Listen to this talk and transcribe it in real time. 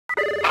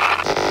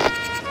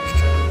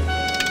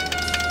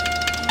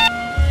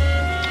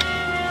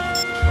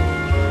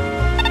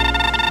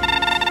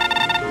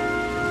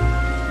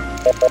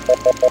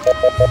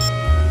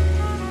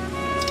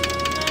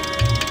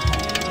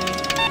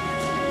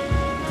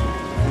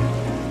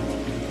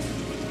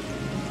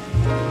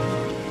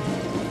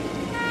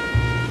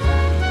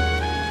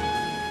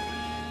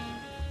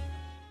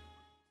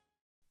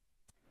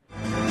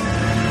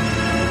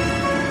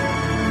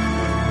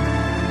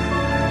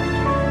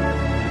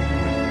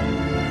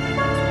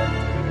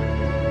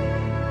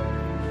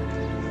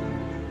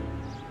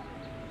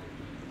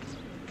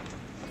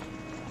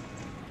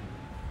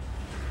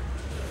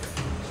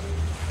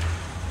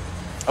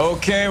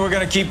Okay, we're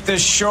gonna keep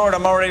this short.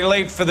 I'm already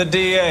late for the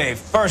DA.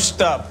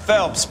 First up,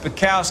 Phelps,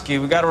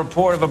 Bukowski. We got a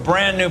report of a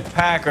brand new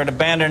Packard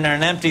abandoned in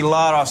an empty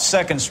lot off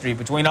 2nd Street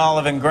between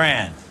Olive and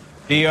Grand.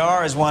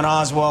 PR is one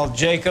Oswald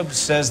Jacobs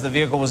says the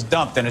vehicle was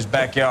dumped in his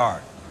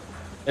backyard.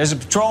 There's a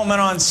patrolman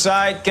on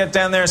site. Get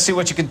down there and see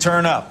what you can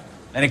turn up.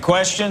 Any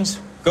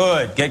questions?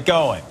 Good, get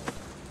going.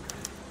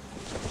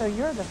 So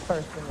you're the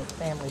first in this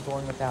family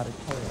born without a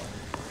tail.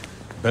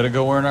 Better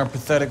go earn our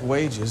pathetic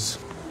wages.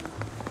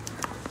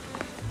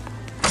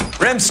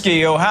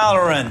 Rimsky,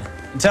 O'Halloran.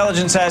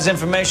 Intelligence has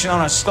information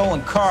on a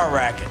stolen car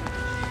racket.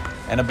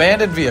 An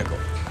abandoned vehicle.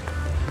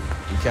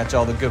 You catch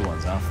all the good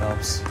ones, huh,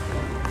 Phelps?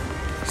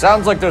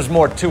 Sounds like there's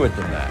more to it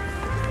than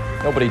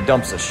that. Nobody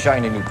dumps a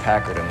shiny new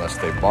Packard unless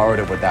they borrowed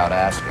it without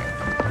asking.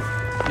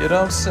 You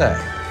don't say.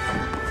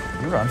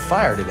 You're on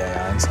fire today,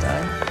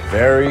 Einstein.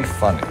 Very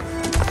funny.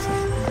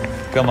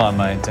 Come on,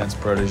 my intense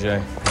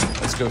protege.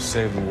 Let's go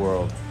save the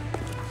world.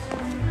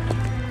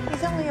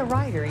 He's only a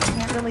writer. He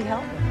can't really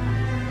help it.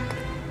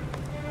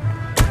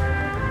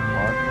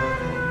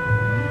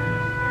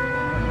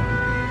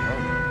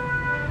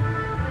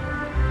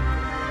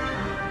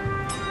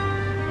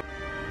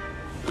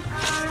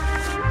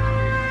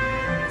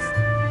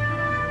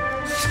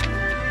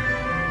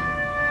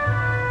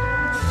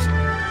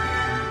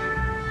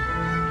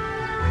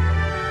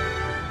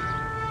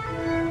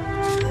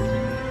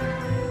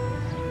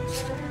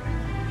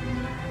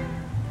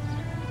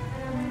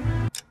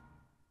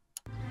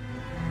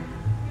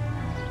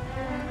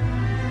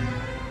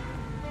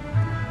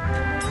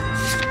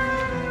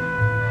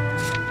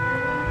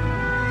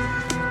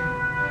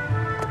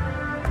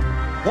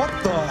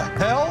 What the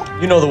hell?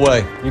 You know the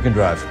way. You can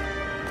drive.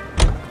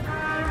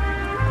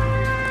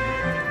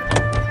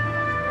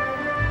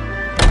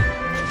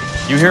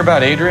 You hear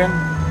about Adrian?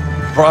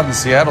 Broad in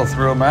Seattle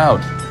threw him out.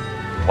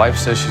 Wife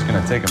says she's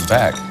gonna take him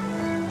back.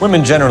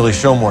 Women generally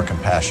show more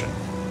compassion.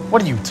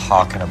 What are you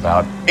talking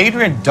about?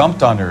 Adrian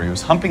dumped on her. He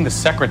was humping the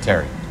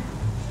secretary.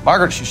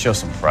 Margaret should show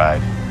some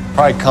pride.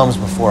 Pride comes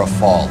before a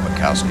fall,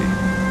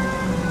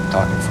 Bukowski.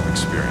 Talking from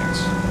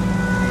experience.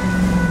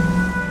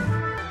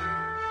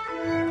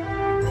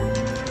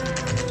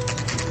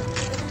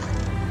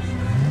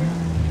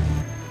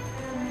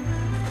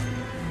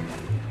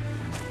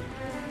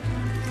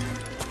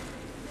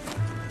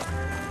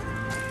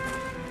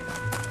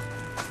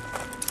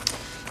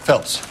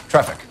 Phelps,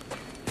 traffic.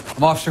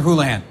 I'm Officer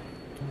Houlihan.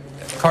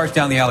 Car's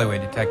down the alleyway,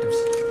 detectives.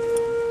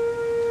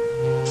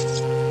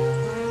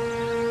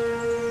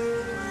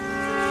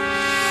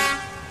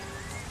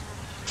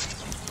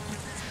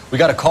 We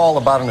got a call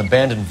about an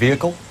abandoned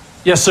vehicle.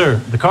 Yes, sir.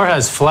 The car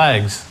has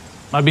flags.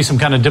 Might be some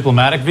kind of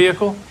diplomatic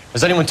vehicle.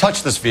 Has anyone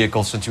touched this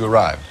vehicle since you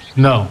arrived?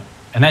 No.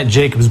 And that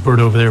Jacobs bird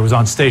over there was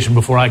on station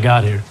before I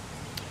got here.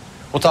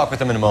 We'll talk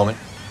with him in a moment.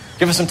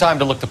 Give us some time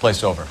to look the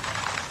place over.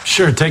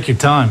 Sure, take your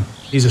time.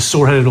 He's a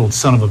sore-headed old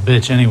son of a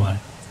bitch anyway.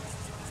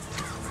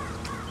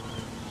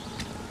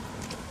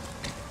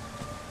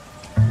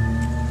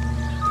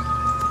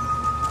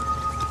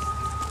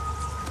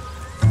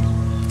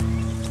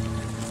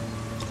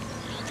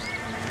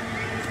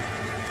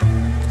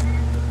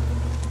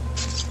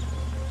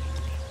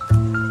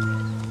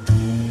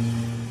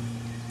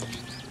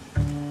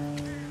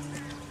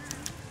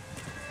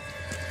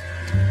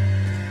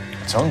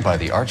 It's owned by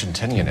the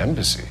Argentinian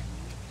embassy.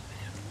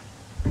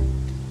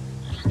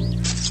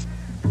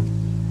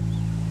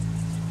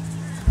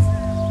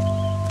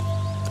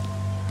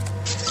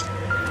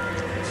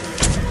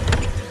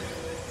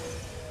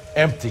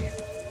 Empty.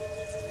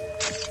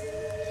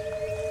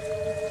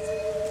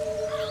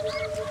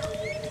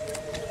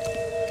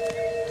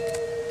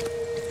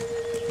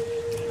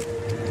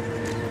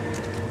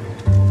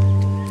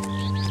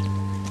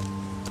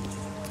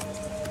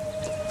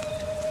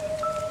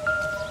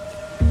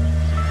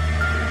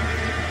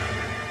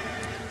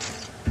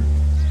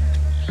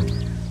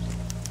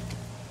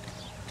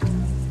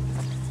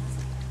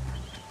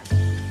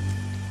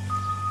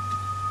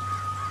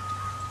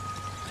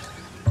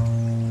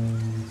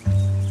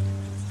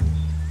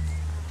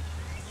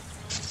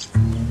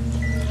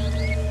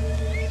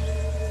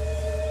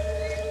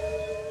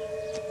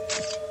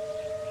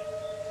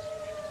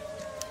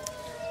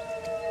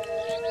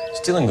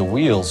 Stealing the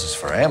wheels is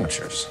for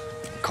amateurs.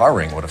 The car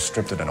ring would have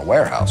stripped it in a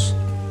warehouse.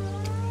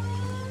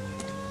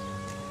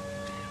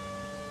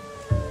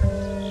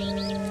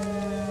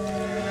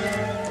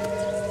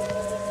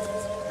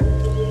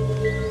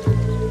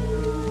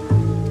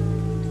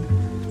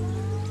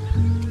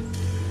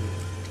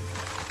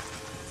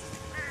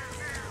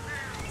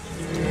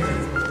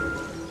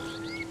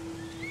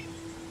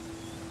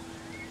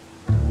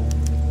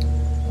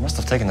 They must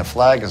have taken the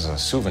flag as a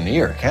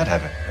souvenir. Can't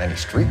have any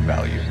street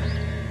value.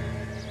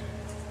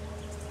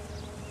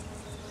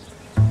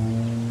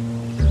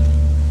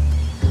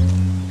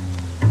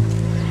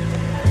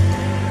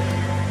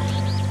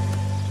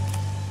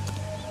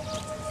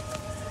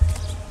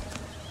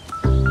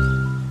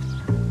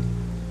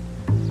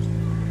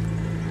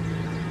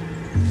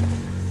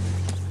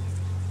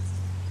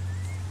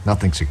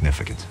 Nothing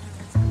significant.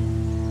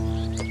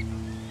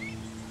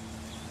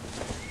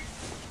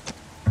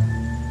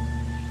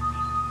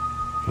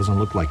 Doesn't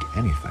look like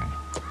anything.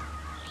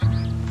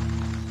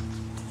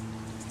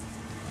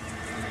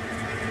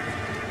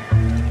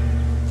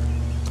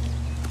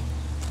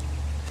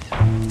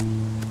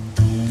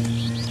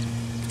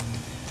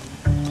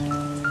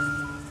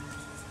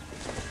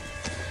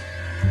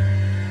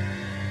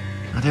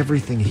 Not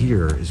everything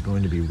here is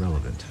going to be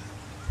relevant.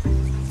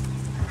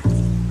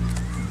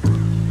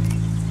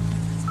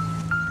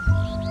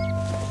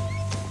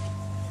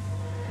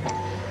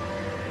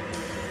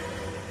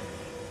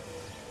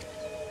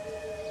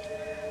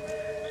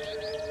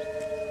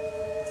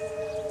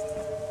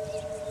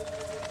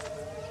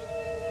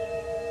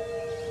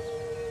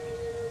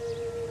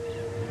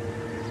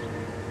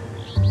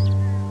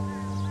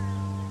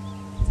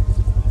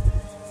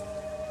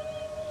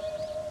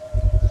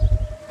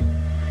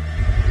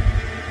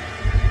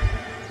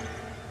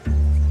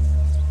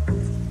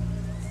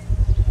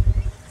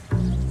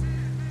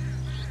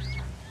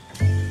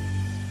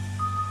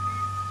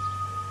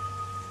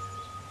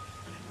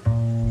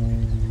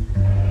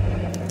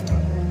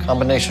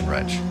 Combination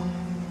wrench.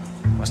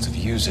 Must have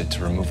used it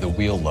to remove the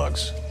wheel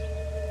lugs.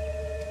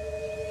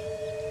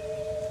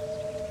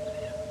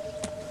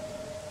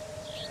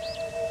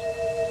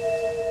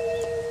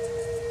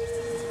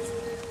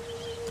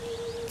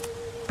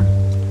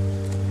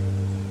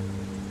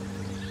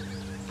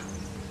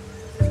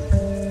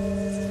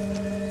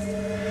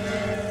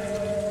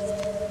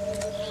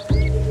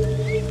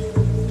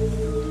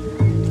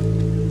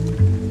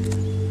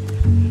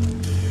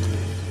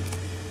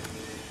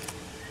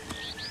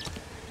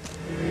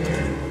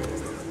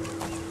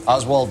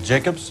 Oswald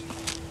Jacobs?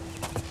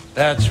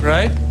 That's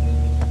right.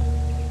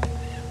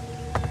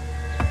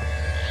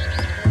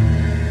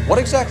 What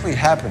exactly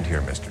happened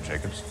here, Mr.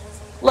 Jacobs?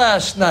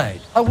 Last night,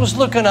 I was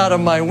looking out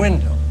of my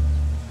window.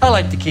 I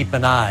like to keep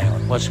an eye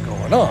on what's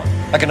going on.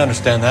 I can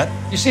understand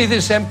that. You see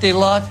this empty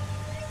lot?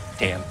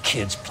 Damn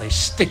kids play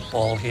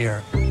stickball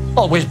here.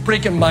 Always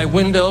breaking my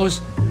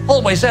windows,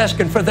 always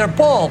asking for their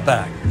ball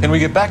back. Can we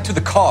get back to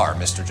the car,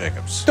 Mr.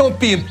 Jacobs? Don't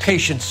be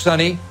impatient,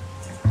 Sonny.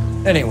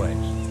 Anyways,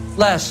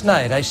 last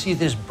night I see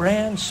this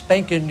brand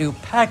spanking new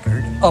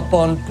Packard up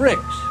on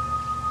bricks.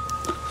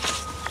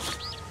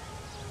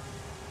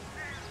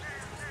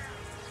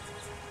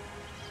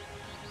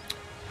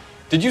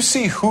 Did you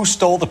see who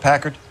stole the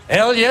Packard?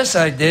 Hell yes,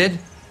 I did.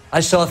 I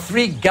saw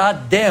 3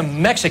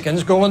 goddamn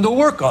Mexicans going to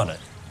work on it.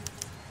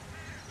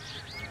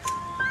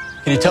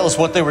 Can you tell us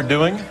what they were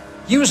doing?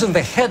 Using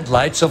the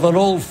headlights of an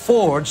old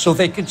Ford so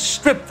they could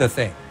strip the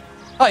thing.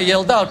 I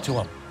yelled out to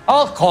them,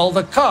 "I'll call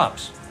the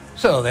cops."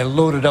 So they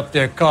loaded up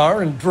their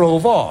car and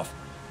drove off,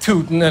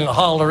 tooting and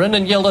hollering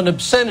and yelling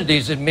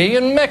obscenities at me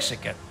in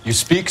Mexican. You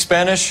speak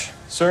Spanish,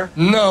 sir?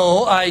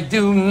 No, I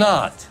do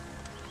not.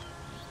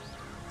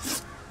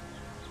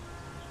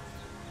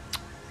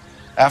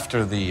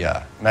 After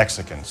the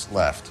Mexicans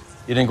left,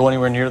 you didn't go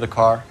anywhere near the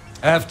car?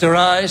 After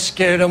I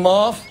scared them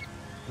off?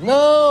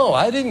 No,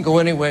 I didn't go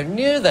anywhere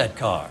near that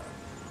car.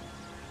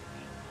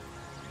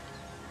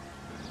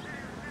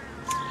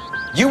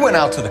 You went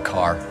out to the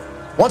car.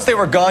 Once they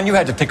were gone, you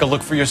had to take a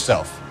look for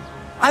yourself.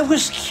 I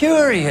was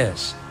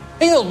curious.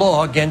 Ain't no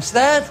law against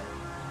that.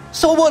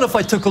 So what if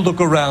I took a look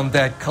around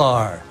that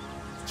car?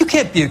 You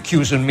can't be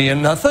accusing me of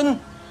nothing.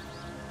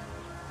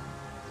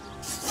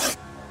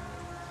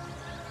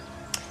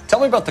 Tell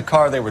me about the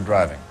car they were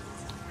driving.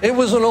 It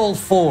was an old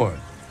Ford.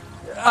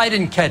 I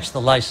didn't catch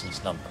the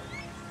license number.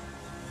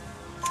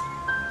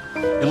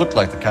 You look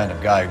like the kind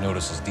of guy who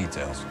notices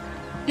details.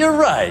 You're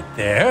right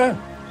there.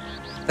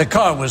 The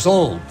car was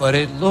old, but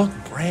it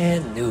looked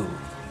brand new.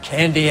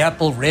 Candy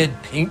apple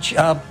red paint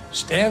job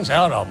stands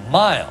out a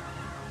mile.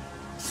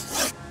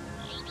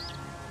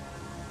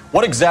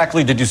 What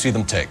exactly did you see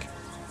them take?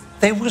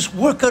 They was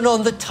working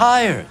on the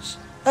tires.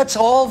 That's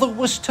all that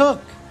was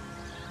took.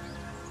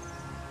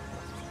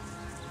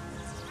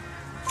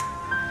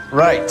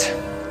 Right.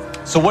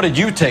 So what did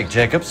you take,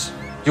 Jacobs? Do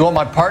you want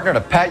my partner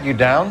to pat you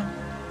down?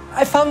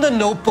 I found a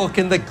notebook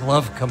in the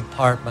glove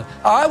compartment.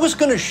 I was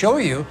going to show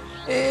you.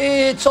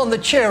 It's on the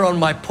chair on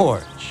my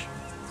porch.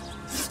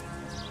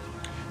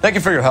 Thank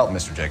you for your help,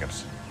 Mr.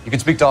 Jacobs. You can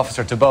speak to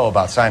Officer Thibault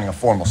about signing a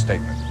formal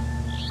statement.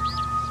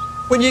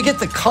 When you get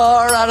the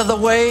car out of the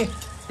way,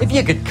 if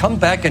you could come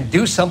back and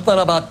do something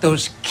about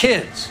those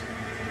kids.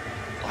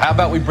 Well, how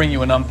about we bring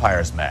you an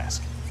umpire's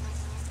mask?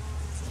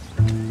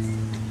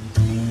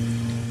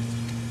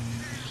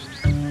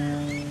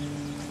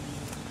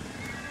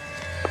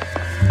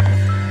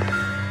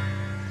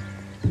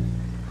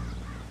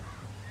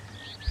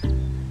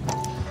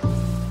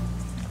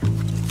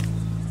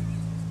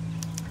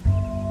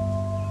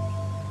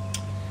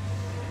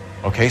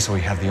 Okay, so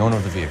we have the owner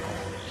of the vehicle,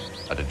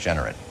 a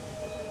degenerate.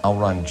 I'll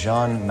run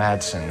John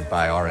Madsen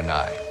by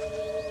R&I.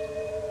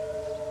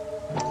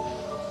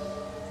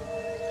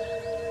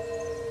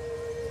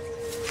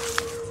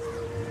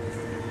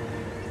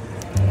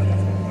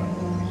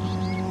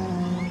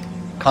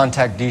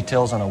 Contact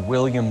details on a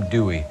William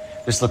Dewey.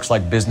 This looks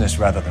like business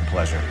rather than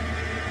pleasure.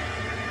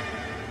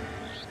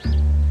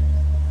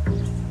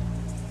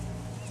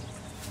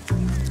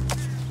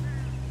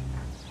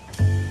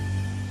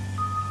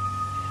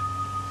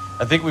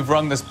 I think we've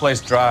wrung this place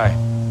dry.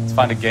 Let's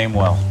find a game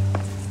well.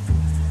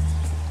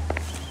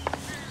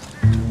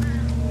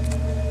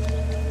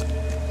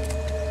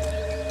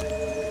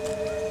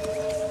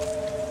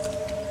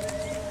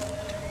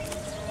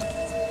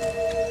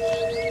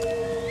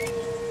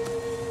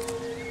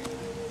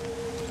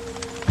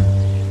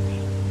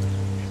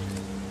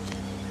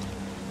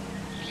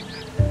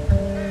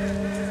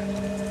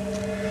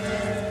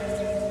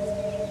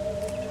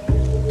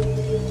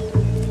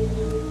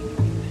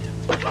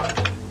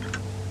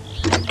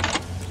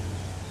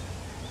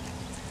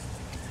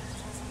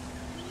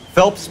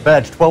 Phelps,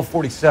 badge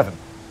 1247.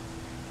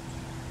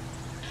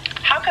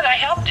 How could I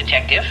help,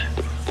 Detective?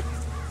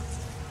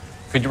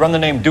 Could you run the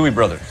name Dewey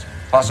Brothers?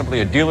 Possibly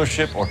a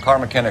dealership or car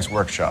mechanics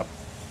workshop.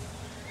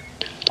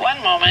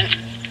 One moment.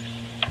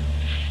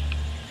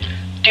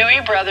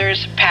 Dewey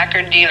Brothers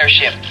Packard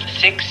Dealership,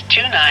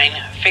 629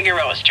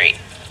 Figueroa Street.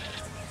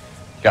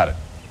 Got it.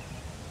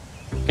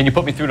 Can you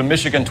put me through to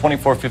Michigan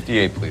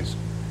 2458, please?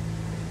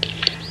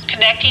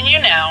 Connecting you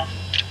now.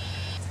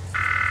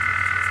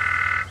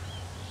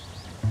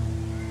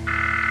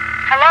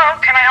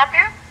 Hello, can I help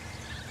you?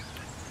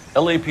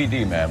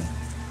 LAPD, ma'am.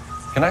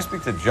 Can I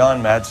speak to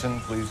John Madsen,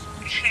 please?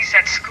 He's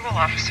at school,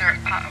 officer.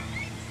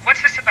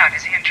 What's this about?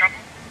 Is he in trouble?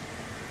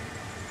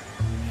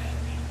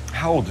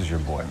 How old is your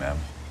boy, ma'am?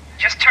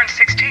 Just turned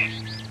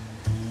 16.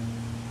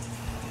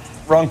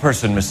 Wrong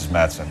person, Mrs.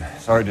 Madsen.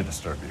 Sorry to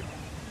disturb you.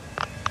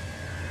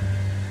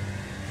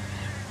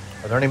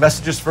 Are there any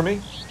messages for me?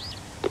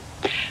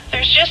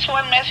 There's just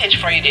one message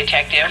for you,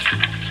 Detective.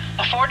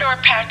 A four-door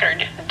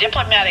Packard,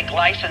 diplomatic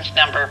license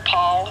number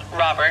Paul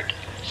Robert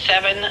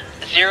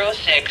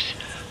 706,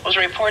 was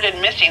reported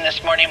missing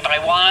this morning by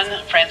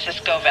Juan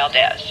Francisco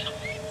Valdez.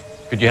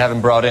 Could you have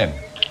him brought in?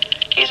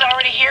 He's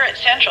already here at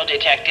Central,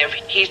 Detective.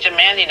 He's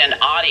demanding an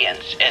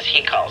audience, as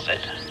he calls it.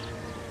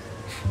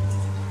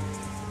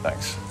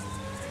 Thanks.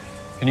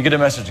 Can you get a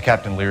message to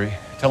Captain Leary?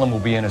 Tell him we'll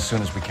be in as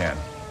soon as we can.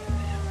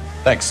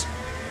 Thanks.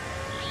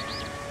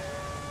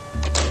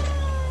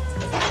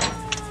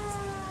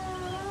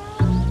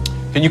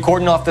 Can you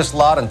cordon off this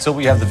lot until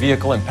we have the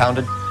vehicle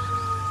impounded?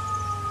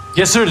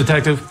 Yes, sir,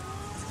 Detective.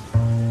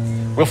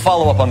 We'll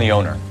follow up on the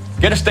owner.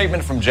 Get a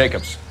statement from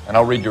Jacobs, and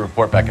I'll read your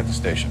report back at the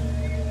station.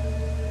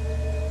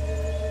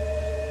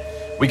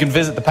 We can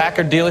visit the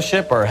Packard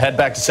dealership or head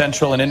back to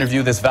Central and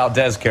interview this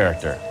Valdez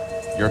character.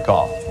 Your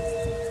call.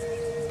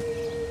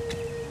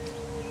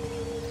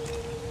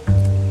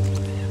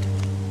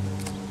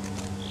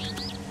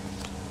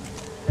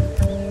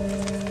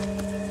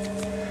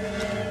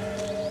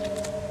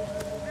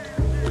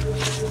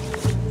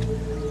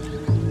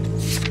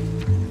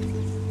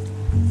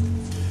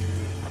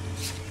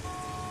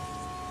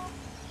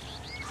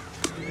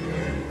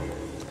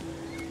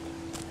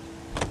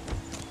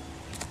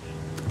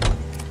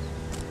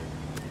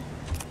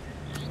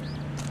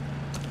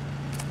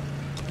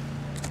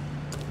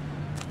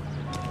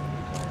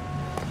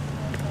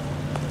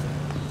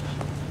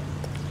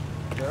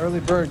 The early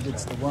bird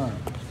gets the worm.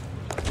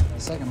 The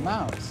second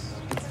mouse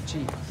gets the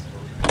cheese.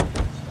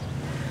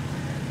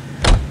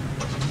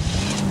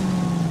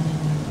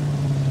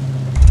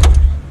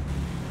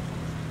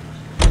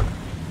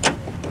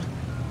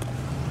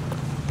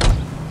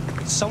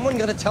 Someone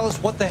gonna tell us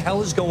what the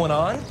hell is going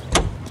on?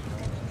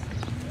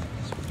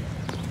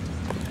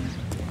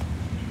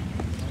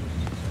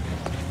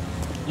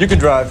 You can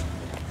drive.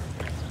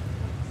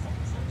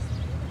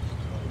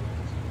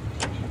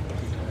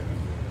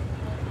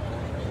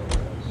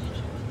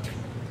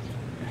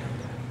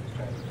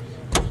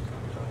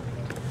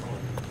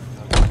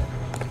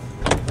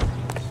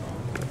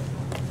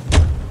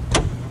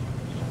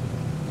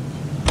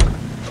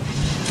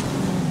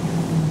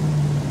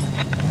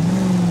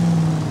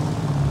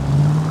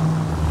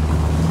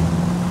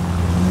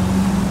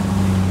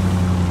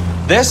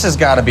 This has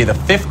got to be the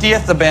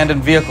 50th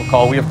abandoned vehicle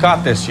call we have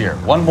caught this year.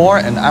 One more,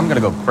 and I'm going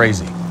to go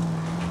crazy.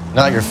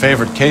 Not your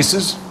favorite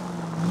cases?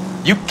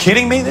 You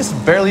kidding me? This is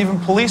barely even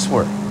police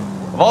work.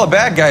 Of all the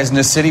bad guys in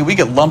this city, we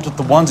get lumped with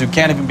the ones who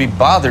can't even be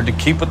bothered to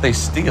keep what they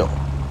steal.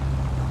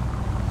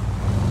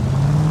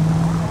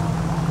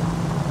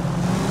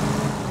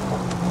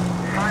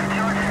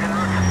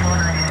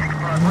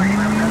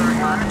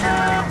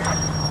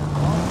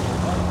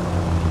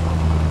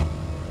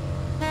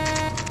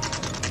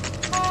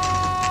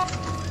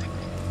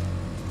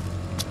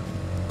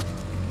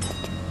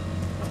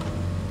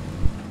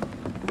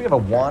 We have a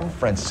Juan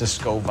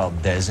Francisco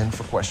Valdez in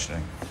for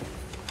questioning.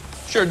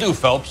 Sure do,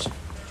 Phelps.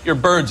 Your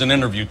bird's an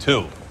interview,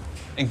 too.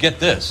 And get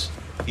this,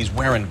 he's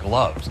wearing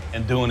gloves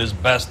and doing his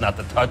best not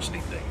to touch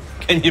anything.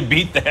 Can you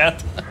beat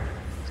that?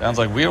 Sounds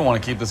like we don't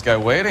want to keep this guy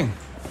waiting.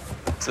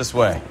 It's this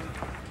way.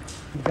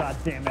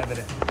 Goddamn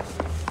evidence.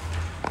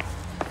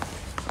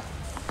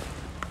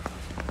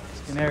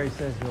 Canary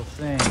says he'll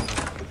sing.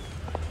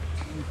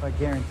 If I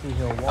guarantee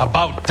he'll walk.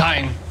 About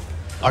time.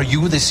 Are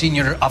you the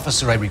senior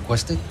officer I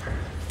requested?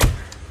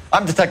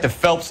 I'm Detective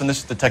Phelps, and this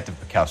is Detective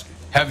Bukowski.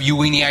 Have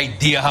you any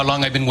idea how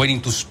long I've been waiting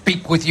to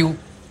speak with you?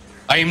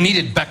 I am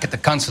needed back at the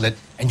consulate,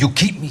 And you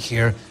keep me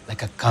here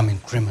like a common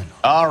criminal.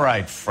 All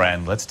right,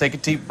 friend. Let's take a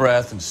deep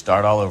breath and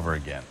start all over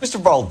again. Mr.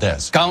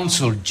 Valdez.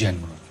 Consul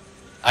General.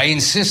 I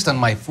insist on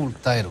my full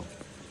title.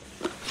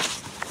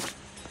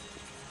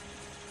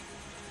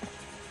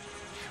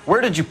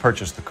 Where did you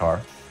purchase the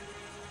car?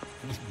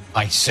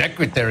 My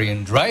secretary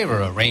and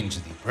driver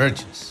arranged the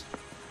purchase.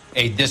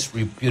 A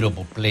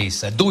disreputable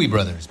place, Dewey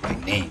Brothers by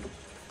name.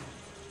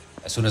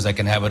 As soon as I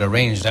can have it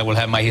arranged, I will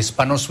have my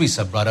Hispano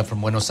Suiza brought up from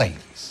Buenos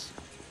Aires.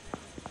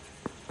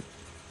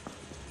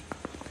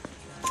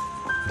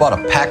 Bought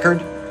a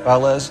Packard,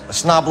 Valdez? A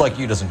snob like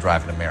you doesn't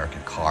drive an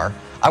American car.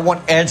 I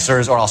want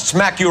answers or I'll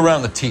smack you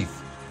around the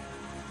teeth.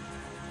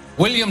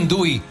 William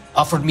Dewey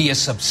offered me a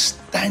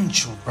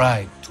substantial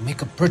bribe to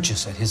make a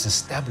purchase at his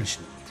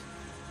establishment.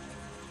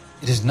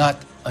 It is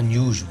not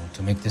unusual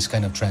to make this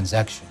kind of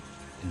transaction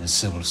in the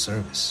civil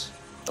service.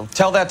 Don't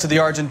tell that to the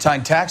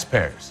Argentine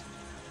taxpayers.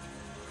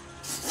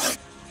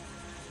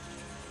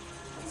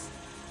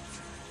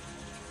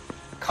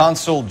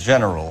 Consul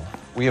General,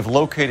 we have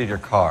located your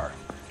car.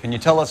 Can you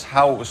tell us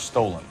how it was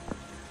stolen?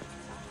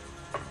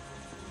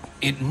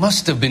 It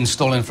must have been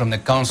stolen from the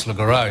consular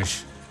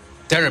garage.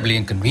 Terribly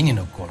inconvenient,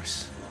 of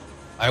course.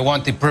 I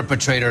want the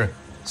perpetrator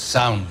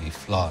soundly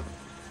flogged.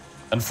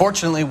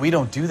 Unfortunately, we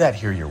don't do that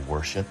here, Your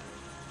Worship.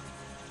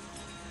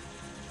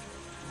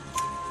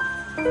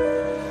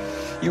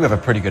 You have a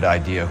pretty good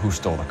idea who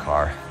stole the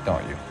car,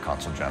 don't you,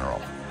 Consul General?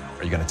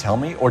 Are you going to tell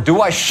me, or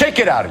do I shake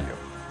it out of you?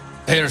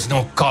 There's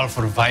no call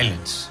for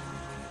violence.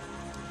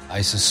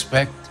 I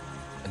suspect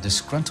a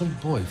disgruntled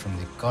boy from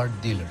the car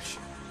dealership.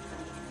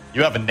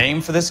 You have a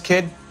name for this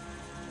kid?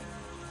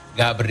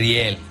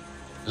 Gabriel,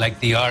 like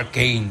the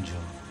archangel.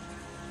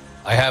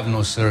 I have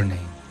no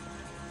surname.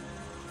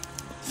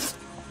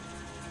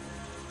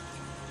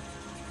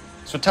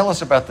 So tell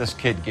us about this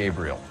kid,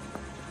 Gabriel.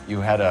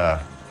 You had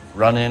a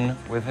run-in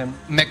with him?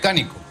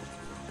 Mecánico.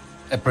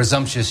 A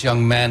presumptuous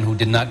young man who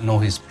did not know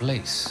his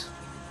place.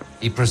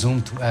 He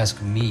presumed to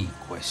ask me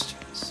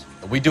questions.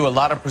 We do a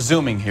lot of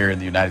presuming here in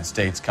the United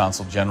States,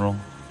 Consul General.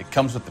 It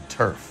comes with the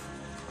turf.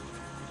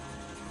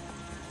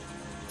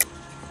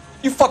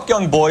 You fuck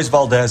young boys,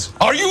 Valdez.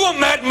 Are you a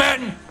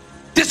madman?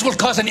 This will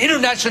cause an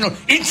international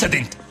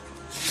incident.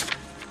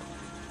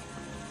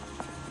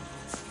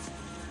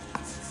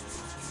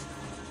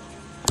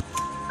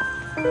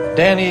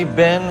 Danny,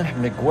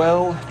 Ben,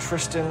 Miguel,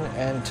 Tristan,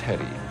 and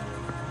Teddy.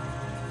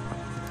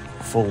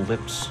 Full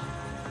lips.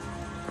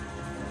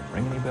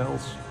 Ring any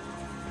bells?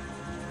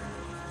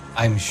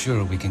 I'm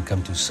sure we can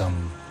come to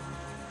some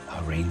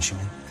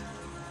arrangement.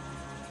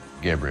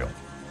 Gabriel,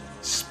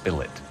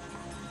 spill it.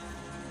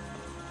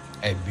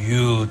 A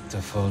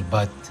beautiful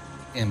but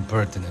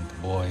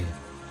impertinent boy.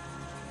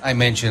 I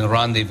mentioned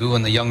rendezvous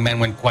and the young man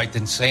went quite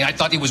insane. I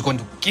thought he was going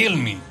to kill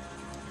me.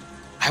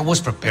 I was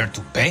prepared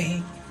to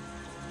pay.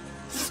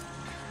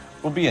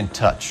 We'll be in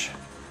touch,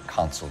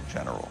 Consul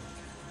General.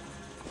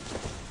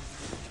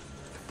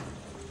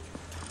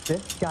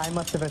 This guy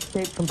must have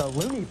escaped from the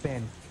loony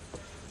bin.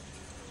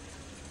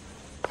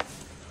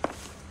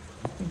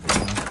 I think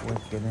it's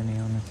worth getting any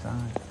on the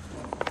side.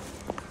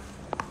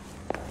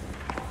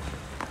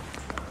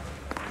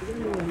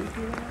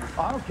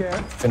 I don't care.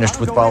 Finished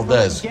with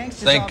Valdez.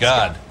 Thank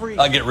God.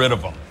 I'll get rid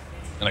of him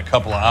in a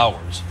couple of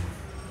hours.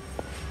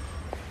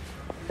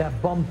 That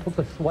bum took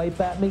a swipe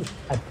at me,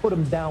 I put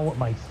him down with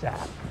my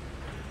sap.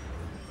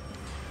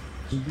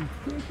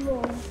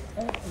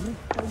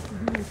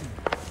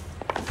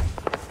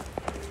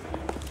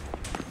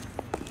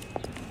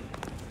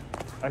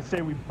 I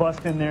say we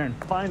bust in there and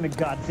find the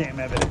goddamn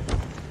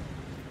evidence.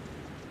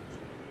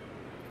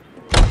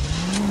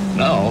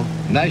 Now,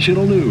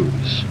 national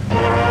news.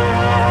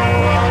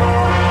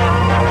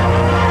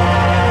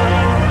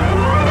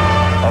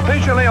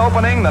 Officially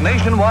opening the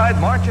nationwide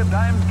March of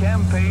Dimes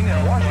campaign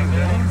in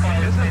Washington,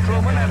 Mrs.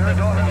 Truman and her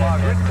daughter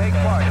Margaret take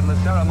part in the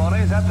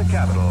ceremonies at the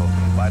Capitol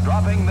by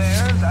dropping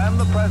theirs and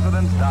the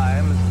president's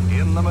dimes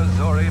in the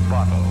Missouri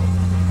bottle.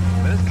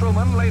 Ms.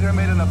 Truman later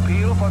made an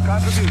appeal for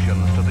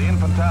contributions to the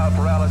Infantile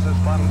Paralysis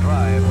Fund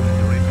drive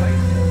to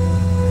replace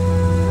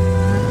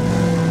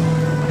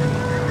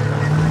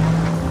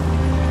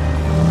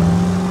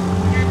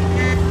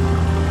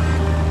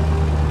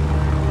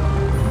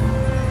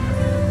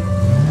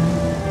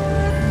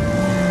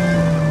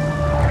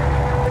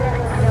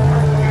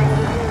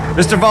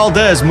Mr.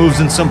 Valdez moves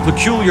in some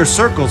peculiar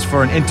circles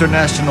for an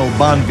international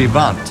bon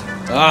vivant.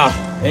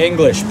 Ah,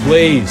 English,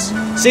 please.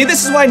 See,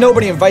 this is why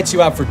nobody invites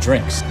you out for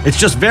drinks. It's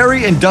just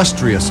very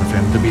industrious of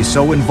him to be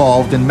so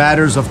involved in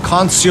matters of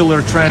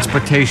consular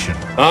transportation.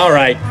 All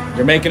right,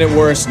 you're making it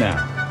worse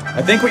now.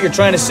 I think what you're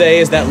trying to say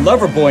is that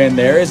lover boy in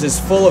there is as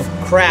full of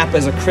crap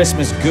as a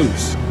Christmas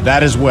goose.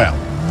 That as well.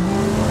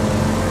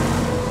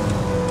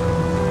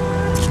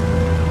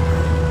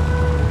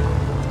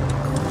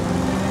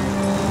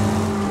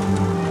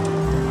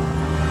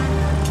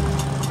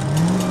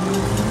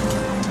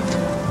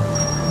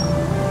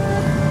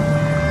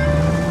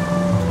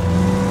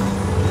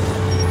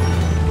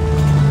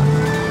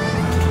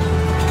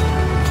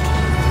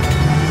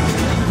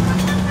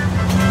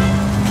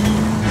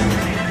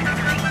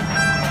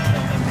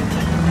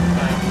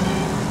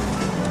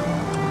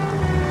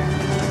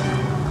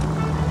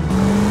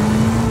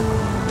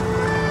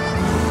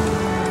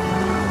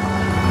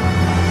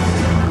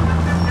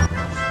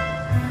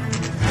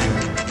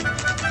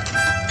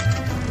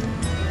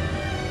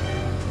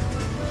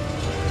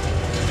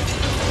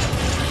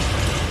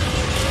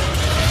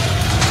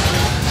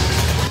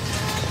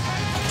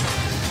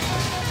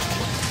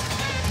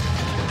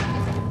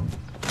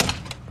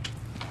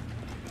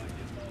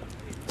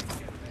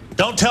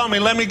 tell me,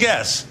 let me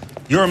guess.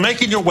 You were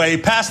making your way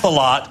past the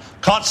lot,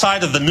 caught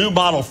sight of the new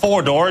model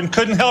four-door, and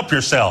couldn't help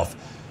yourself.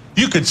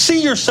 You could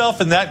see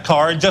yourself in that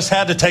car and just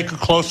had to take a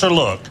closer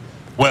look.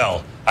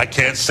 Well, I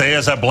can't say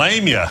as I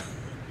blame you.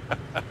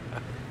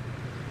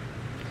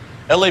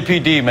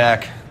 LAPD,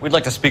 Mac. We'd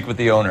like to speak with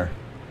the owner.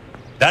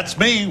 That's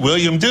me,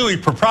 William Dewey,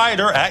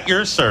 proprietor, at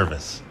your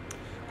service.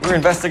 We're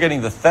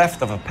investigating the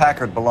theft of a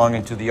Packard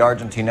belonging to the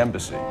Argentine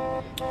embassy.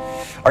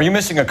 Are you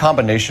missing a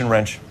combination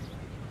wrench?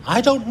 I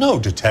don't know,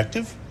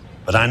 Detective,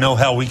 but I know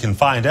how we can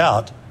find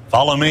out.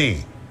 Follow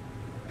me.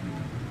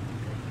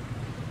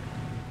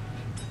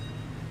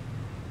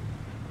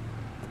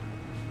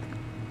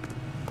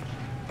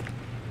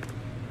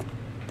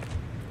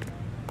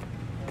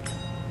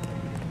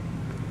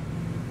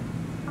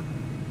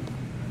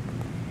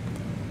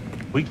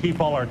 We keep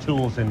all our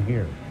tools in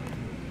here.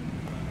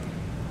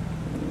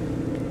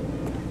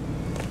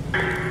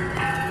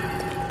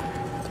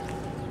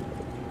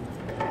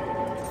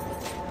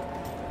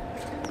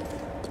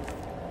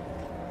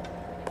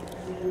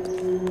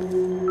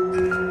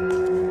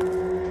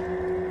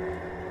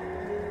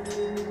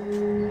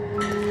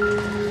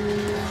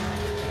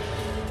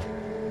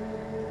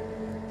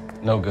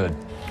 No good.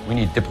 We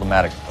need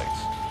diplomatic plates.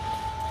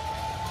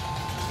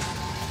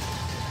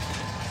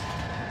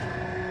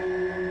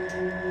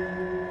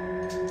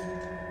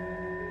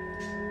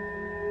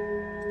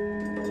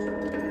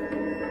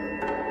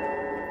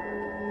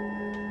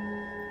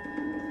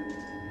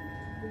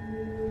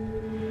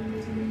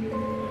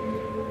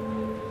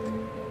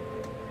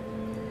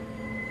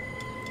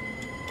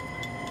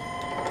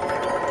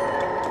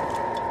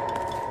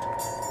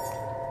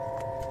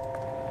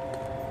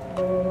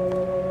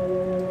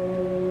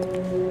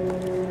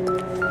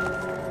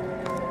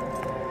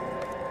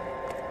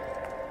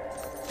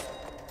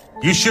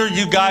 You sure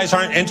you guys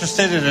aren't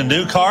interested in a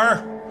new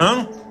car?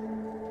 Huh?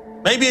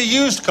 Maybe a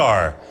used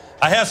car.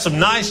 I have some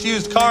nice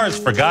used cars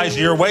for guys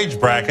of your wage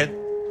bracket.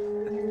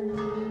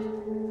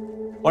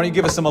 Why don't you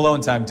give us some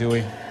alone time,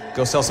 Dewey?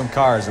 Go sell some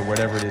cars or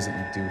whatever it is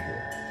that you do here.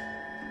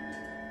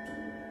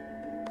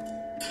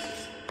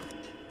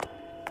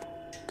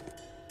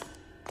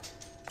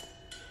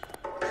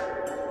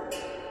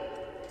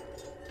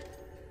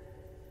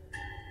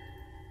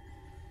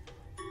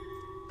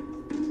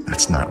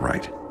 That's not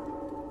right.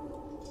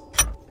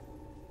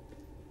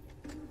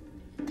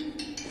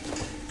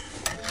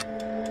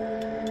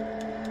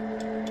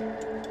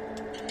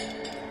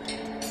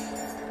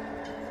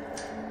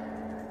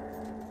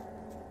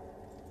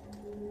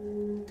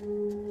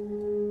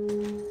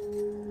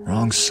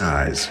 Wrong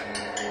size.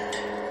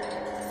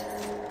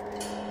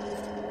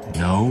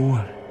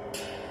 No.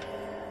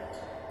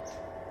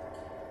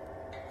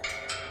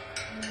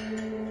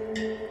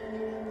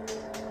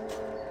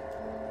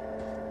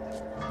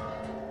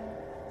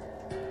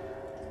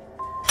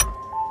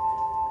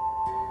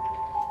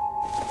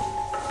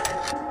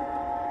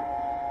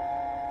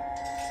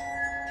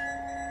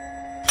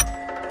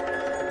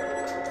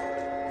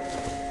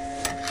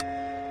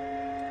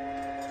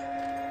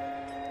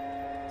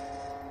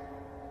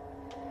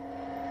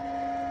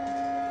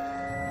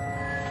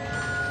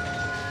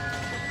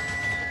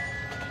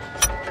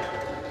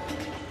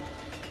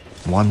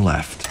 One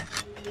left.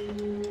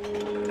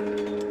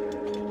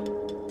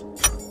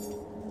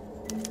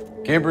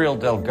 Gabriel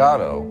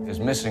Delgado is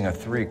missing a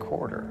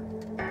 3/4.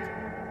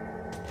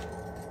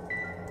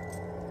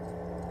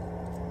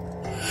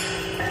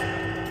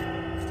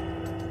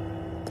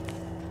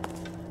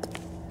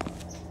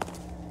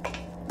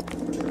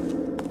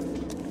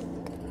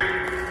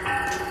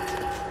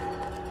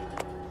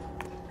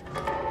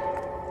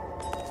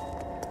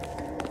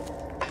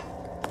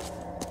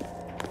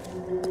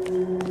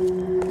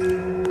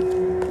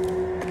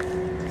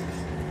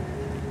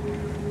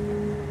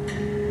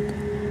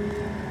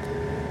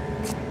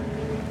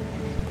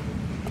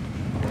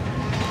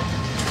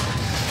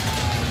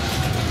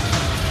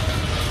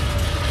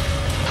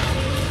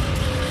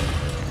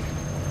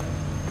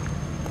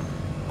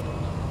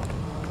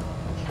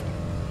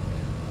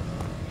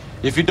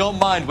 If you don't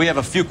mind, we have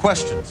a few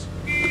questions.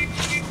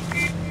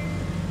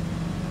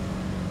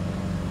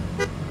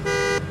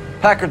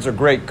 Packards are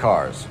great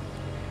cars,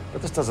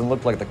 but this doesn't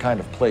look like the kind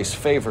of place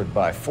favored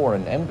by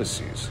foreign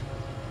embassies.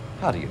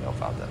 How do you know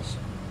Valdez?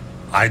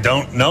 I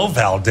don't know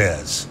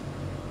Valdez.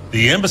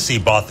 The embassy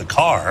bought the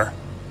car.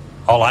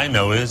 All I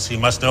know is he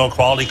must know a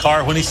quality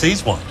car when he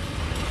sees one.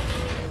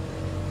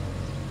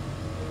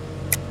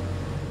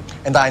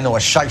 And I know a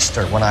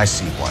shyster when I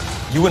see one.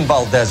 You and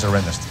Valdez are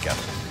in this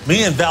together.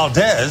 Me and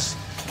Valdez?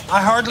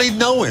 I hardly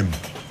know him.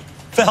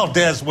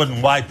 Valdez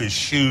wouldn't wipe his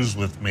shoes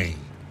with me.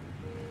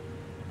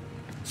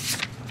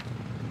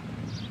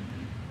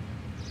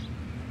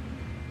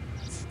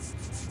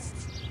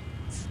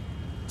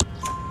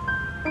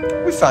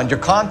 We found your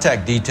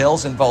contact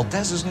details in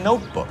Valdez's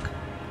notebook.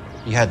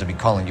 He had to be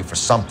calling you for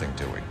something,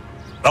 Dewey.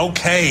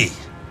 Okay.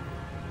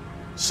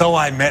 So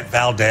I met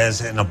Valdez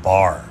in a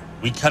bar.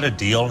 We cut a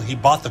deal and he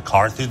bought the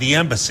car through the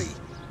embassy.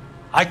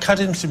 I cut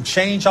him some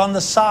change on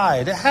the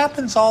side. It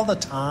happens all the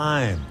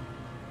time.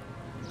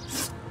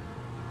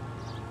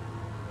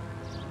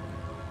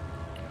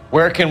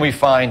 Where can we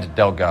find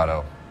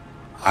Delgado?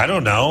 I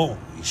don't know.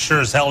 He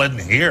sure as hell isn't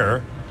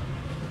here.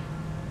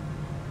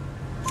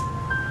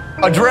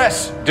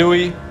 Address,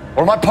 Dewey,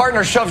 or my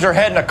partner shoves your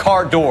head in a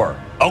car door.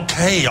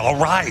 Okay, all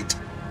right.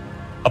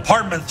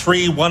 Apartment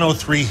 3,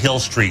 103 Hill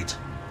Street.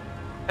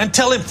 And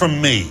tell him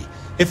from me,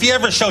 if he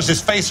ever shows his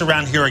face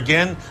around here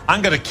again,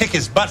 I'm gonna kick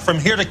his butt from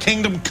here to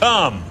Kingdom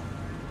Come.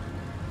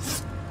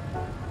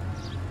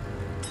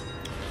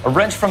 A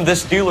wrench from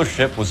this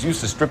dealership was used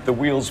to strip the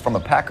wheels from a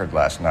Packard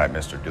last night,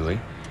 Mr. Dewey.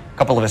 A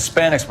couple of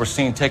Hispanics were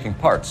seen taking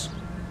parts.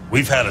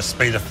 We've had a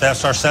spate of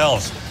thefts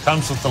ourselves.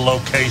 Comes with the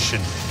location.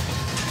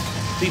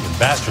 Thieving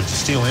bastards to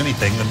steal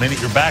anything the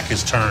minute your back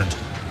is turned.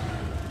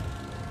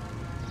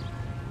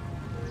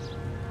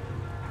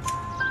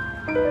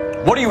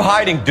 What are you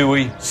hiding,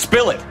 Dewey?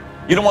 Spill it.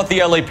 You don't want the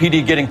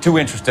LAPD getting too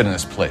interested in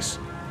this place.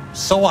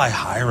 So I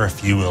hire a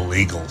few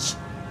illegals.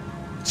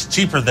 It's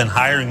cheaper than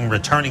hiring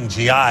returning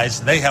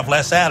GIs. They have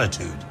less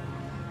attitude.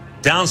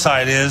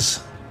 Downside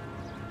is,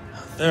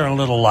 they're a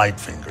little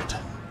light-fingered.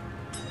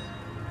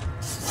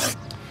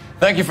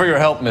 Thank you for your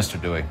help,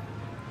 Mr. Dewey.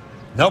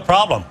 No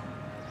problem.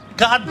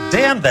 God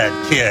damn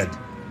that kid.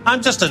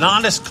 I'm just an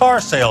honest car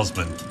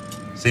salesman.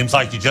 Seems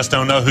like you just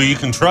don't know who you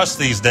can trust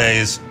these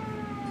days.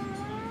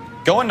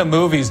 Going to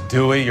movies,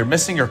 Dewey. You're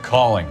missing your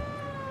calling.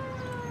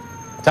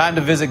 Time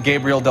to visit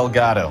Gabriel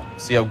Delgado.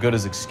 See how good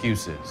his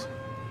excuse is.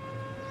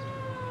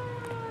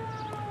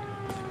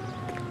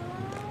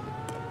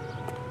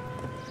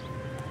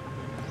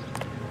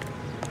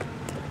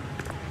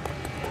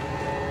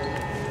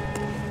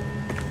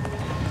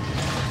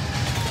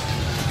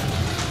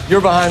 You're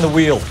behind the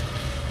wheel.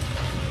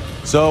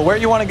 So where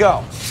do you want to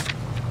go?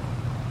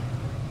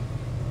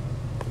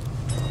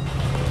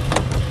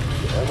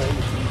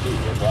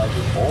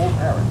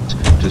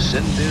 To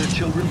send their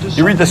children to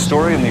You read the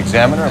story in the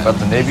Examiner about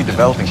the Navy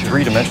developing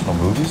three-dimensional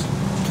movies?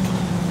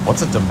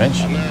 What's a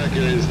dimension?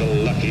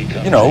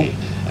 You know,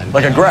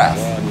 like a graph.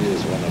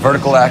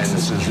 Vertical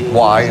axis is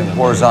Y and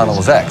horizontal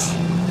is X.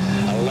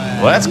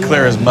 Well, that's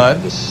clear as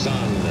mud.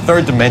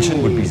 Third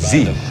dimension would be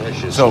Z.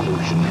 So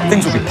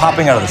things would be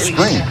popping out of the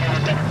screen.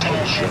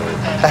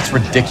 That's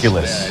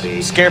ridiculous.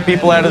 Scare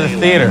people out of the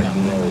theater.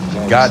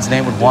 In God's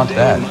name would want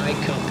that.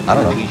 I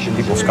don't know.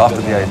 People scoffed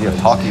at the idea of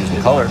talk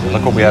using color.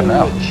 Look what we have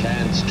now.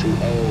 Chance to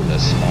own a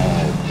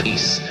small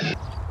piece.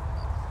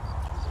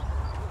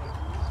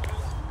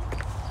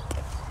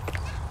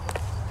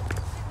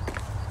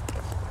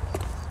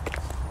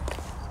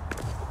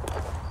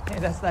 Hey,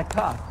 that's that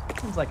cop.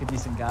 Seems like a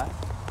decent guy.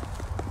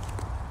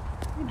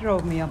 He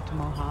drove me up to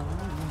Mulholland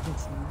and we did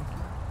some.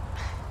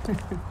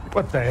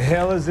 What the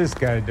hell is this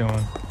guy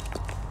doing?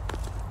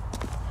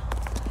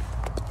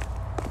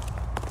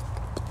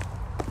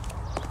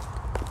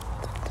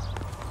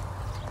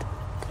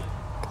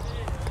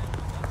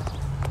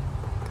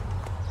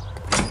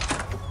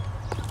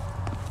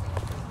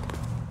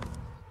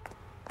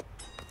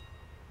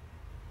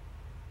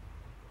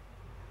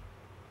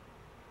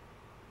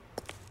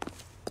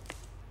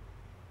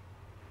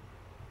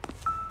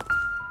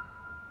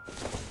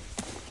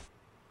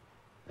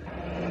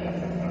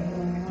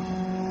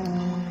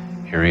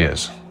 Here he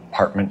is,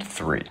 apartment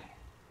 3.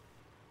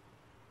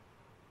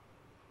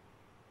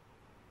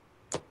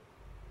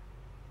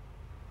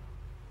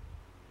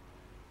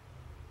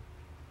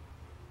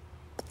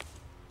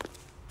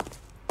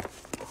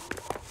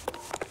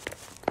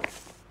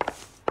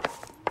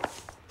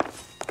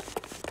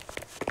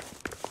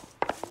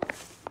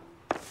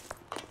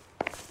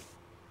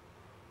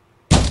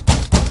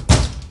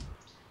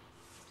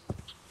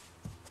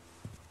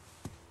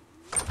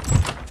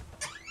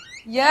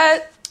 Yeah.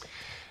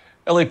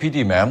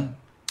 LAPD, ma'am.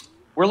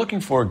 We're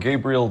looking for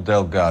Gabriel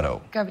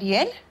Delgado.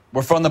 Gabriel?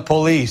 We're from the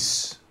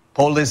police.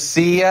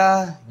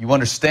 Policia, you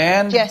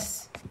understand?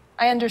 Yes,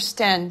 I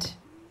understand.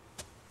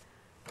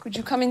 Could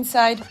you come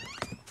inside?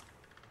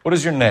 What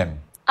is your name?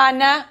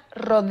 Ana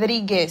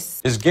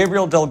Rodriguez. Is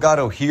Gabriel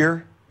Delgado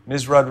here,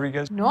 Ms.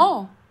 Rodriguez?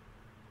 No.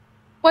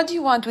 What do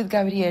you want with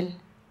Gabriel?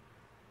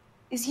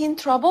 Is he in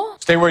trouble?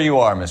 Stay where you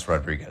are, Ms.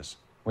 Rodriguez.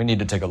 We need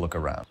to take a look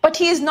around. But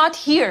he is not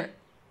here.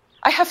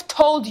 I have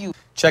told you.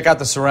 Check out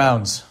the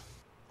surrounds.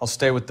 I'll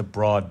stay with the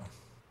broad.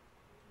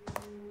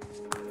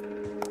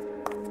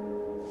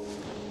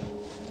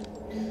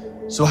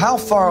 So how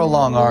far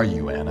along are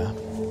you, Anna?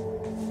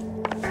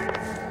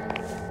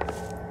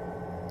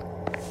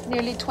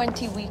 Nearly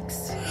 20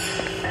 weeks.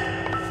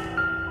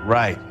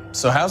 Right.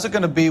 So how's it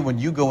going to be when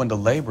you go into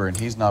labor and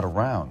he's not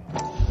around?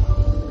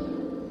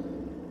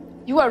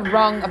 You are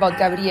wrong about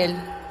Gabriel.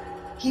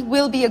 He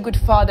will be a good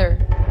father.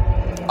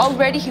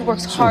 Already he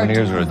works hard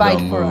to provide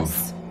for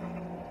us.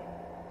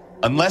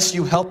 Unless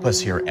you help us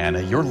here,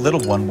 Anna, your little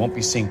one won't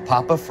be seeing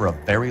Papa for a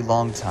very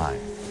long time.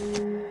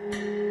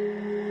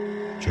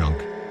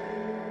 Junk.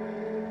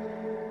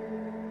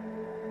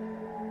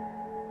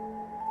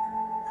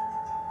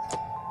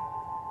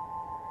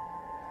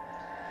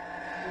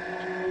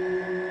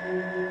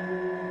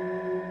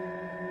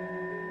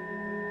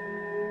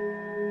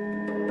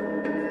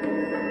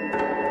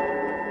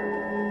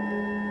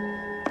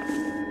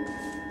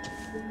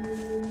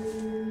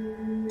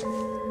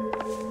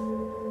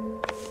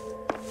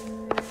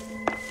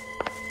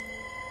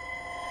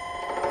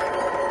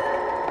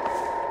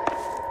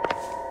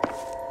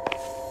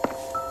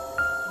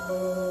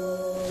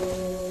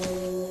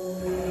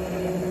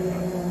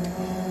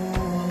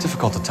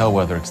 difficult to tell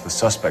whether it's the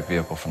suspect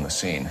vehicle from the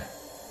scene.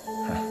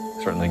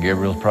 Certainly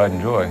Gabriel's pride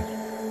and joy.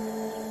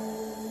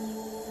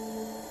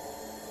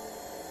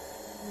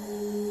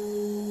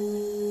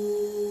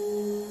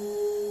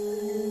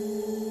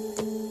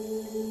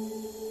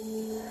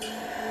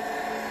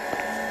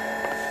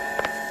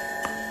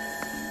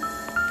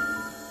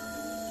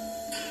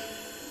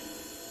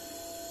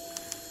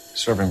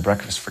 Serving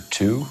breakfast for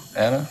two,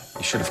 Anna?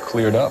 You should have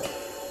cleared up.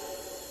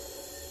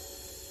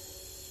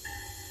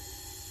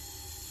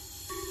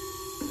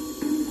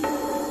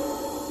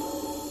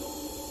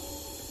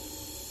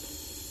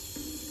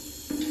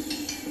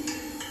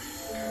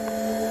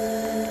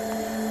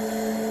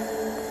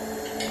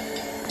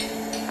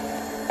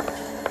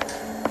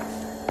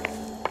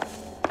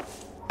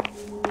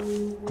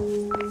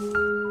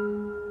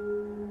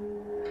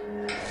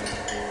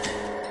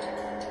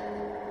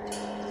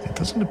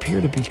 Doesn't appear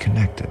to be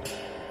connected.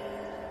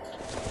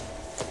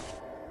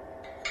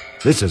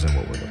 This isn't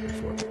what we're looking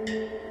for.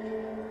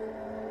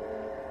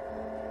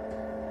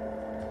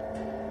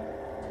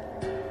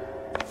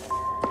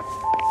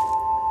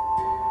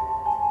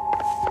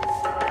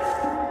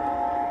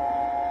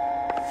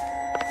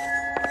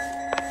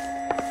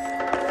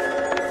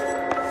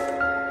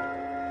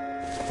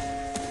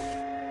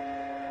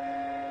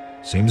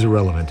 Seems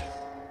irrelevant.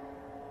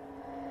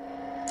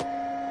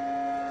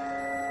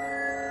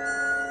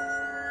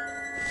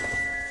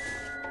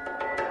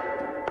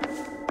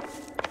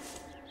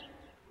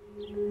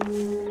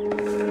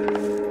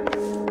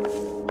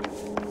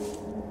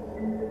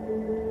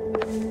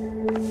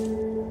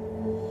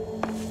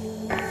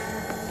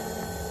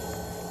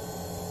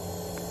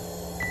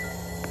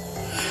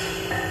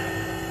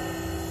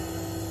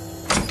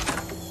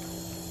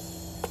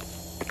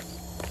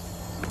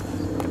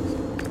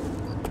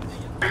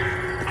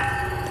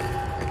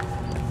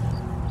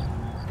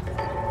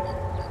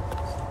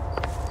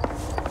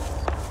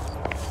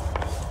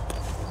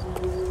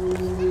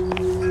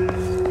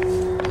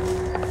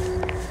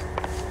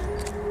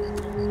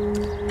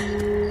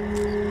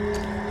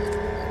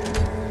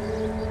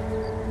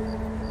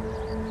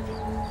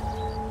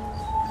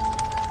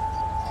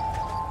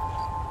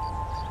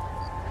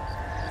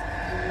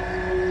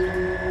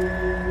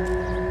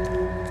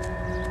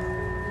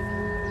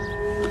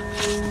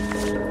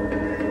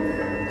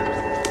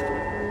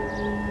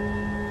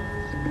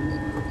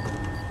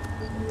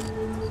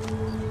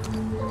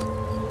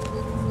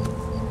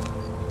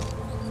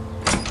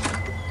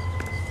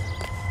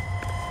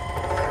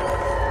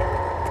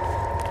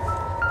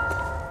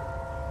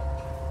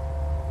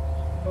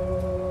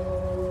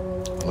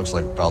 Looks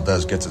like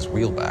Valdez gets his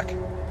wheel back.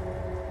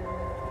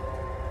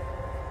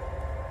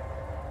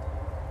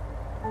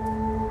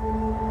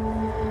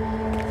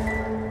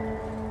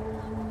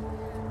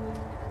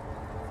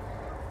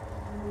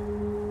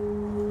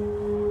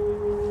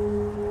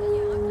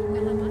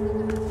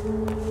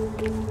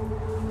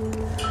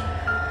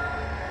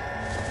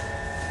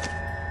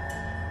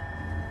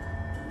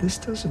 This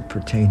doesn't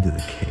pertain to the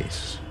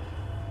case.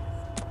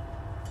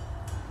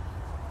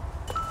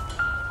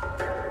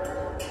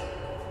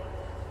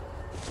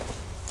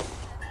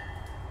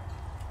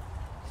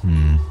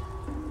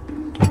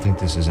 Don't think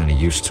this is any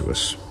use to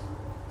us.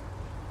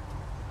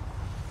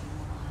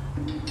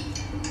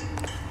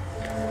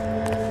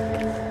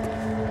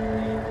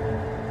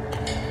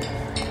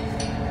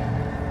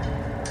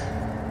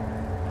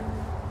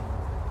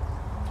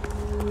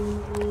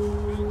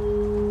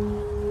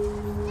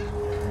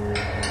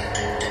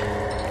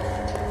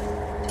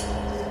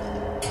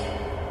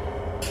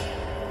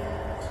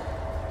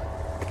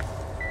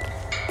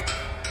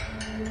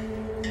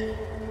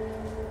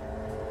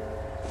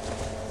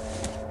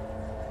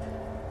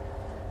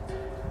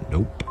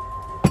 Nope.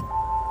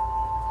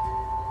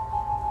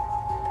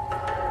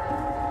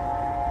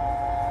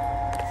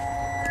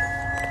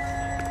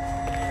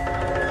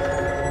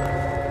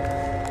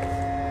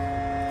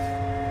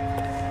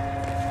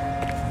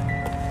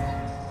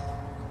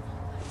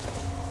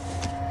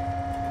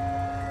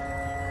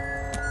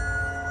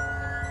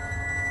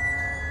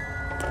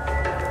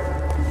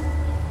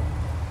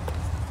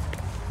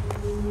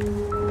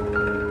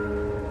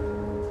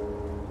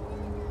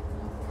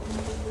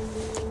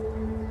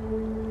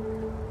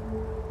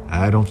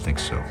 I don't think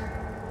so.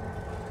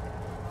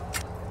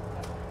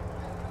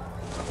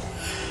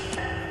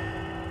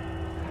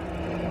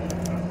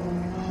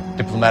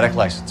 Diplomatic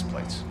license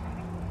plates.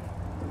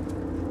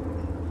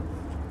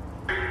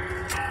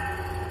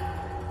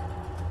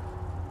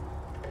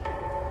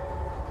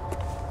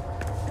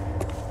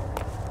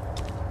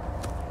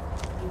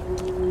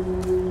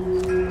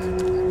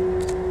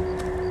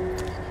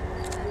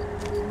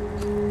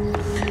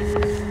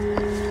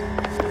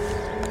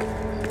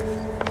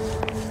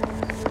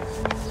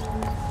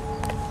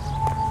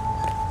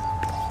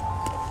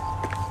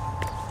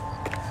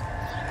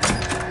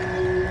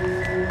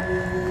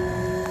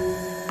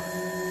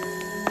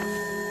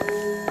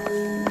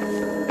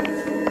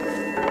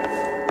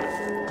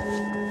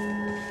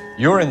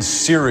 You're in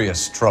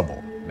serious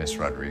trouble, Miss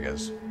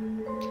Rodriguez.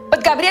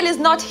 But Gabriel is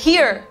not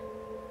here.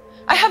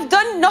 I have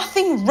done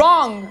nothing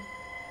wrong.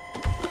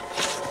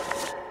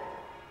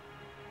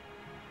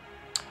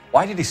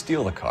 Why did he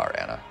steal the car,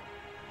 Anna?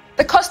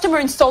 The customer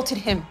insulted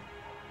him.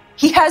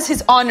 He has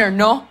his honor,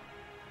 no?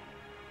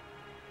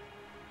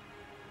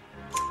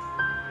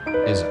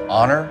 His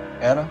honor,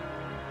 Anna?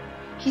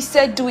 He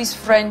said Dewey's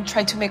friend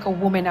tried to make a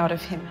woman out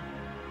of him.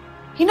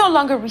 He no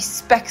longer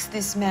respects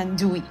this man,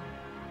 Dewey.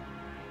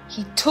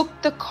 He took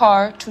the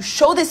car to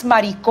show this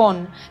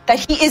maricón that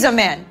he is a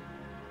man.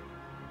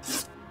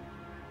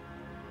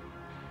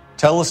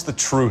 Tell us the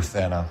truth,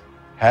 Anna.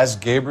 Has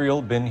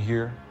Gabriel been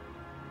here?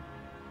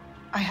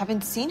 I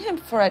haven't seen him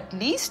for at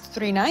least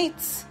 3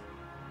 nights.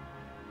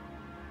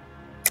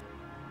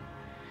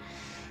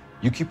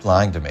 You keep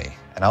lying to me,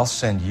 and I'll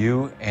send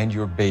you and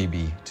your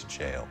baby to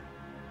jail.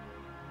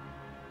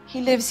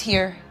 He lives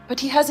here, but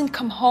he hasn't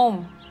come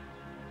home.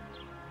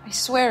 I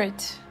swear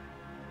it.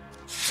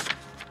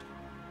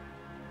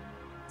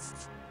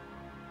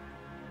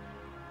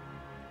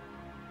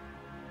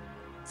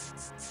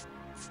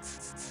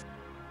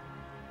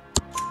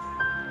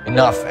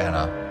 Enough,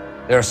 Anna.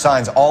 There are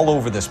signs all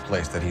over this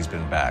place that he's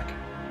been back.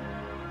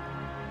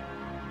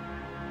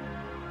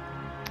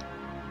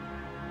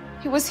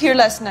 He was here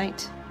last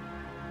night.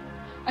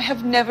 I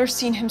have never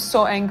seen him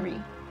so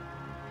angry.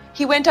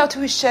 He went out to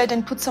his shed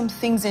and put some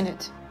things in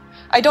it.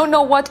 I don't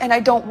know what, and I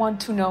don't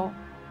want to know.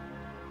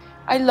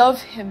 I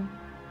love him.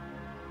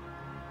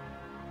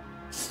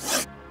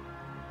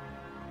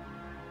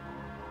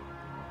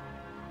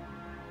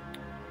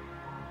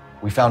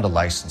 We found a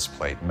license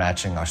plate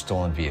matching our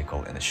stolen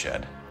vehicle in the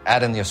shed.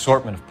 Add in the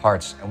assortment of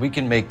parts, and we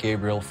can make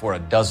Gabriel for a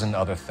dozen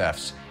other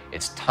thefts.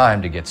 It's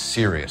time to get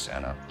serious,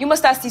 Anna. You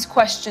must ask these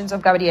questions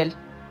of Gabriel.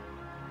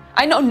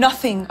 I know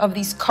nothing of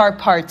these car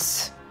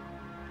parts.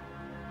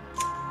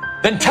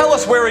 Then tell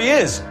us where he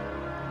is!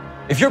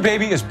 If your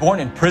baby is born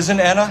in prison,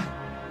 Anna,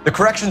 the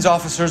corrections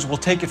officers will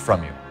take it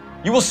from you.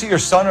 You will see your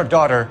son or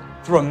daughter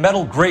through a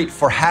metal grate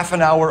for half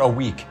an hour a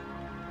week.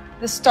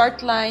 The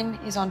start line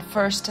is on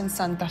 1st and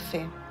Santa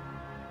Fe.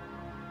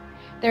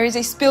 There is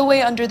a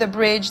spillway under the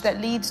bridge that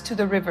leads to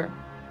the river.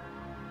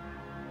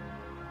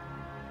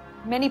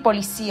 Many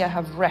policia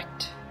have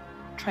wrecked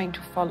trying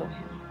to follow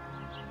him.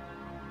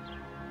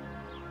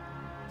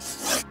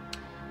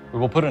 We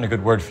will put in a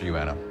good word for you,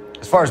 Anna.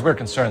 As far as we're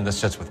concerned, this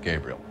sits with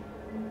Gabriel.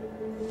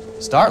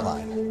 Start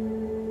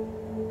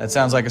line? That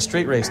sounds like a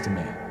street race to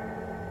me.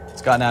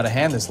 It's gotten out of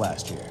hand this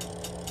last year.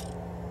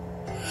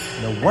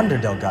 No wonder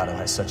Delgado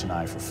has such an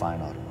eye for fine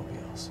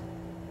automobiles.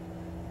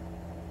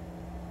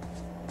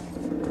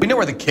 We know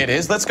where the kid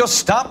is. Let's go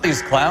stop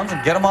these clowns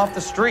and get them off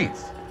the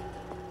streets.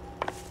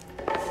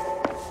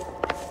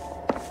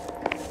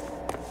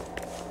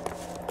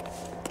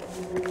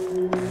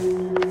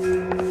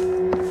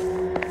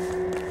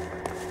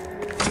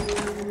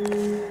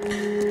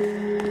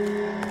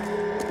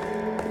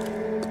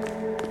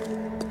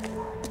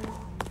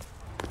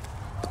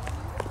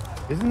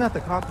 Isn't that the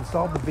cop who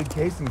solved the big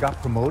case and got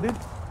promoted?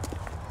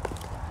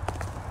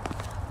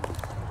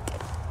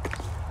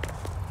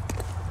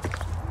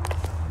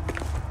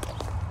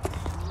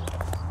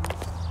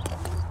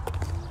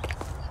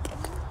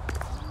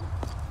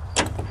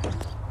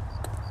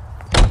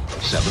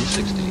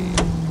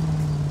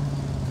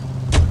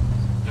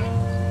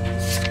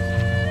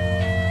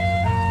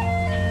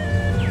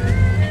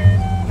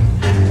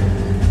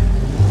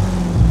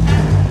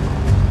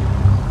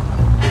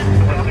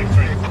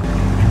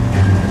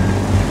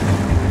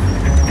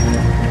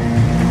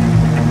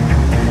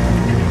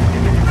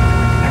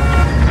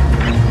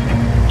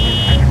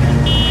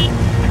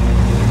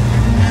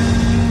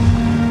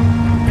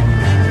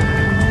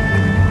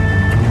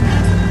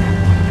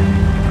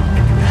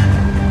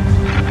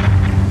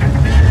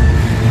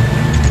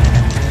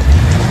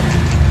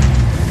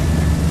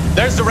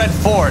 There's the red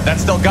Ford.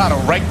 That's Delgado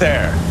right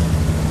there.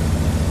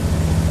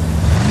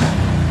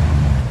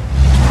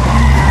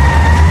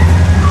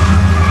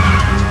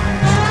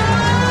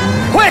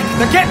 Quick!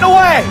 They're getting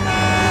away!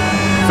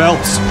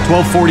 Phelps,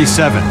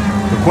 1247.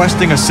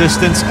 Requesting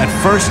assistance at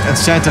 1st and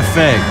Santa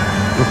Fe.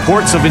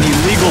 Reports of an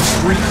illegal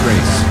street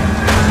race.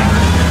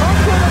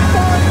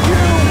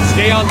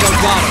 Stay on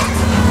Delgado.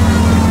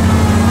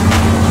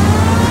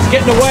 He's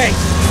getting away.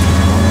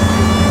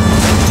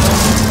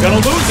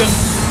 Gonna lose him.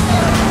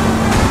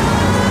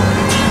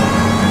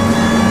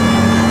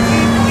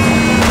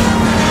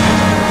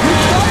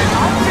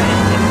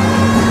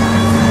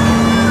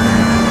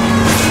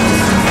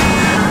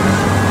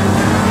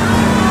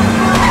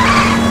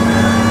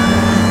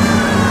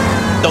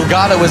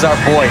 Delgado is our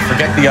boy.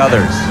 Forget the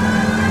others.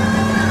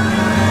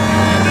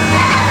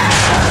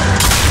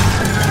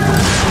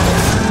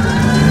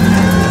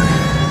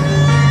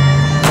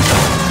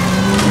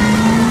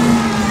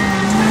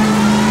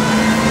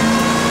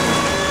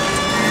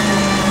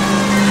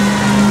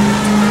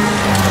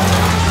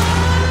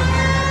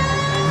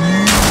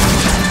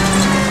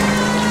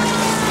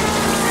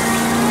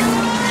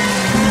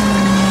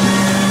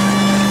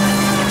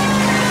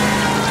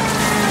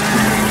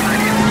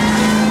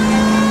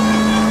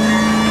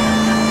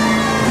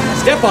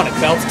 Step on it,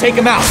 Phelps. Take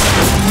him out.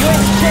 You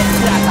ain't shit,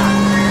 Plata.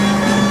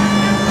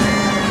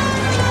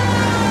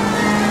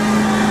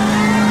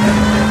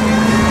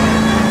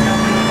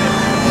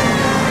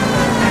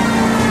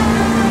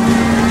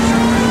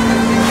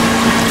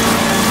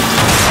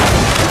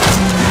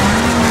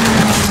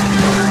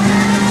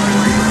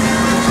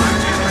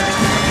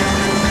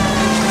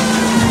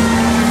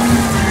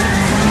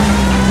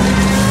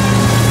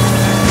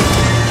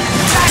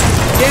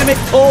 it,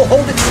 Cole.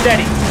 Hold it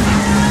steady.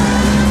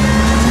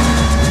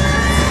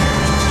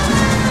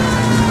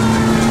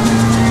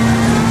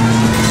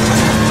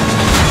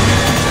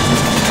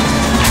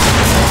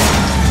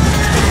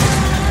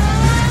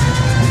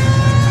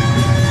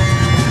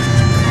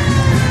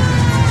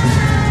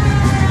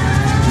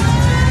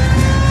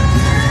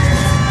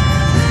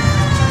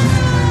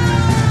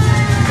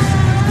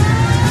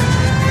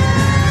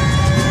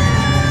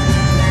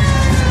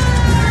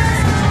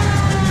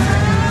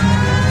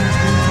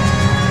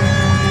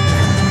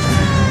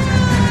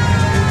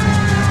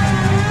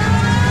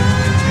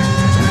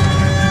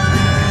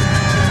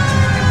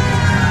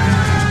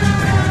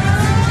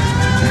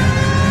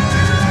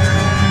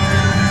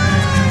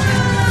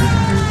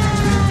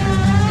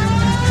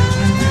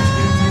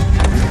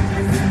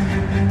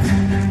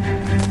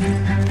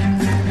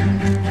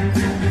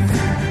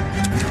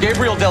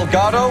 Gabriel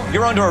Delgado,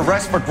 you're under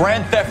arrest for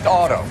grand theft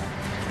auto.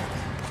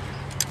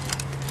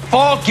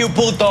 Fuck you,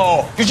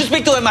 puto. You should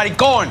speak to the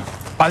maricon.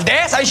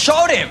 Valdez, I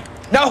showed him.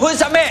 Now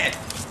who's a man?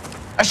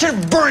 I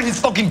should burn his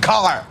fucking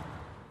car.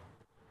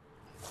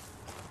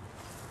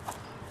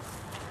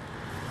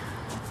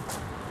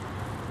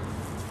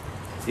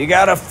 You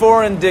got a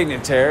foreign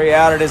dignitary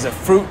outed as a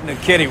fruit and a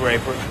kitty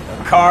raper,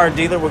 a car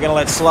dealer we're gonna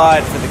let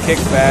slide for the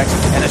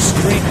kickbacks, and a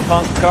street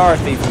punk car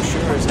thief who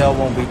sure as hell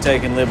won't be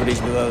taking liberties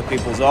with other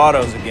people's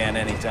autos again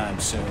anytime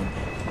soon.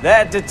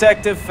 That,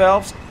 Detective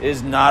Phelps,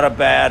 is not a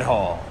bad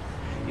haul.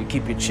 You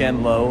keep your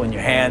chin low and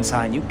your hands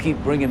high, and you keep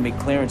bringing me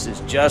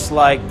clearances just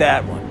like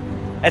that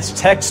one. That's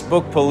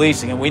textbook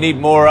policing, and we need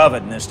more of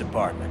it in this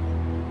department.